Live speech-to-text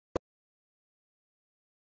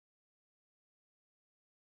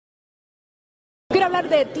hablar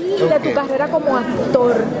de ti y de tu carrera como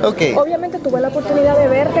actor. Okay. Obviamente tuve la oportunidad de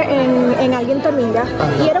verte en Alguien te mira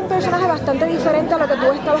y era un personaje bastante diferente a lo que tú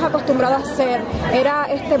estabas acostumbrado a hacer. Era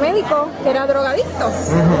este médico que era drogadicto.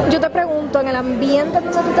 Yo te pregunto, en el ambiente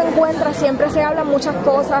donde tú te encuentras siempre se hablan muchas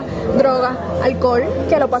cosas, drogas, alcohol,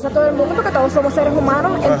 que lo pasa a todo el mundo porque todos somos seres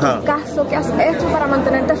humanos. En tu caso, ¿qué has hecho para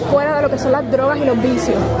mantenerte fuera de lo que son las drogas y los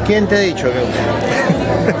vicios? ¿Quién te ha dicho que...?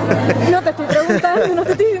 No te estoy preguntando, no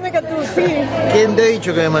te estoy diciendo que tú sí. ¿Quién te ha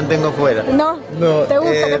dicho que me mantengo fuera? No. ¿Te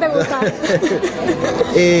gusta? ¿Qué te gusta?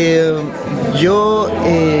 Yo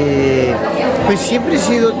pues siempre he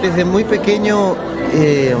sido desde muy pequeño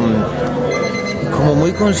como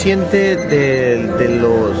muy consciente de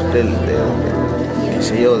los qué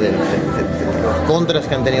sé yo, de los contras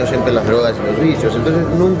que han tenido siempre las drogas y los vicios. Entonces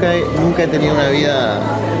nunca he tenido una vida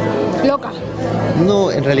loca.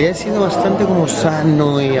 No, en realidad he sido bastante como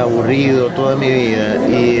sano y aburrido toda mi vida.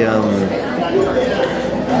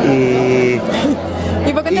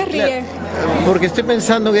 ¿Y por qué te ríes? Porque estoy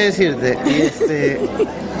pensando qué decirte.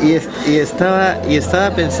 Y estaba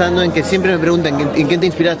pensando en que siempre me preguntan ¿en qué te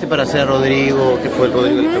inspiraste para ser Rodrigo? ¿Qué fue el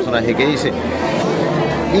Rodrigo, el personaje que hice?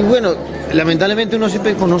 Y bueno, lamentablemente uno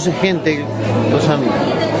siempre conoce gente, o sea,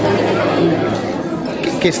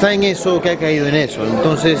 que está en eso, que ha caído en eso.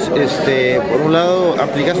 Entonces, por un lado,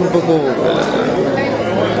 aplicas un poco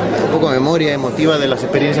memoria emotiva de las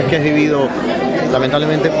experiencias que has vivido,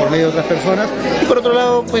 lamentablemente por medio de otras personas, y por otro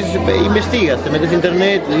lado, pues investigas, te metes en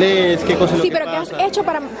internet, lees qué cosas. Sí, pero ¿qué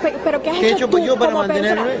has hecho yo para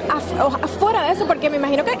mantenerme? Afuera de eso, porque me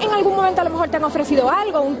imagino que en algún momento a lo mejor te han ofrecido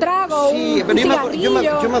algo, un trago, sí, un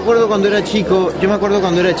cigarrillo. Yo me acuerdo cuando era chico,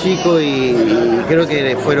 y creo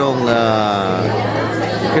que fueron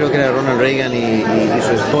creo que era Ronald Reagan y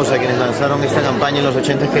su esposa quienes lanzaron esta campaña en los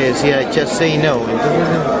 80 que decía Just Say No.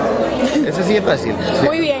 Entonces, eso sí es fácil. Sí.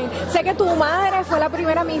 Muy bien. Sé que tu madre fue la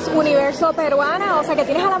primera Miss Universo peruana, o sea que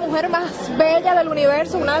tienes a la mujer más bella del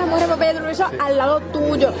universo, una de las mujeres más bellas del universo, al lado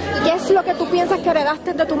tuyo. ¿Qué es lo que tú piensas que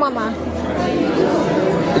heredaste de tu mamá?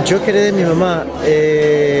 Yo que heredé de mi mamá,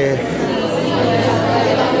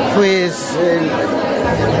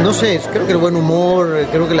 no sé, creo que el buen humor,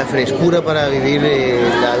 creo que la frescura para vivir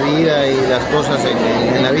la vida y las cosas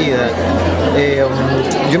en la vida.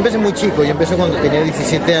 Yo empecé muy chico, yo empecé cuando tenía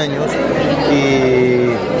 17 años y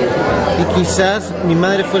quizás mi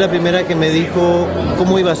madre fue la primera que me dijo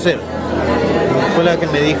cómo iba a ser. Fue la que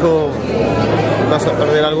me dijo, vas a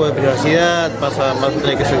perder algo de privacidad, vas a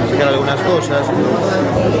tener que sacrificar algunas cosas.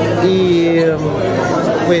 Y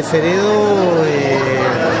pues heredo...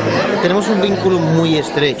 tenemos un vínculo muy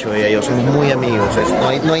estrecho, ella y yo somos muy amigos.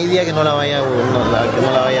 No hay día que no la vaya a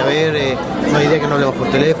ver, no hay día que no hablemos por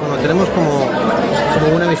teléfono. Tenemos como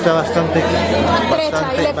una amistad bastante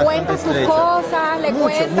estrecha. Y le cuentas tus cosas, le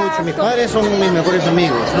cuentas. Mucho. Mis padres son mis mejores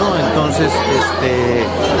amigos, ¿no? Entonces,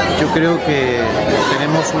 yo creo que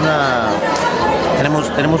tenemos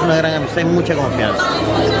una gran amistad y mucha confianza.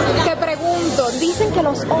 Te pregunto, dicen que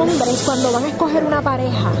los hombres cuando van a escoger una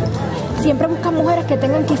pareja siempre buscan mujeres que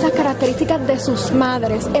tengan quizás características de sus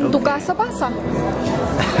madres. ¿En tu caso pasa?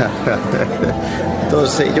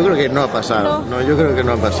 Entonces, yo creo que no ha pasado. No, yo creo que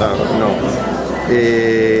no ha pasado, no.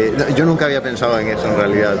 Yo nunca había pensado en eso en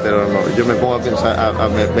realidad, pero no. Yo me pongo a pensar,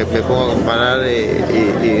 me pongo a comparar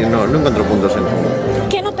y no encuentro puntos en común.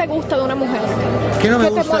 ¿Qué no te gusta de una mujer? ¿Qué te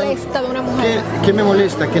molesta de una mujer? ¿Qué me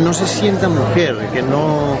molesta? Que no se sienta mujer, que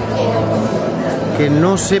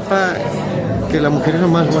no sepa que la mujer es lo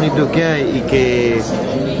más bonito que hay y que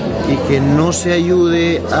no se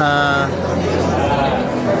ayude a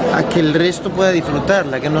que el resto pueda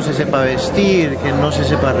disfrutarla, que no se sepa vestir, que no se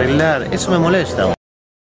sepa arreglar. Eso me molesta.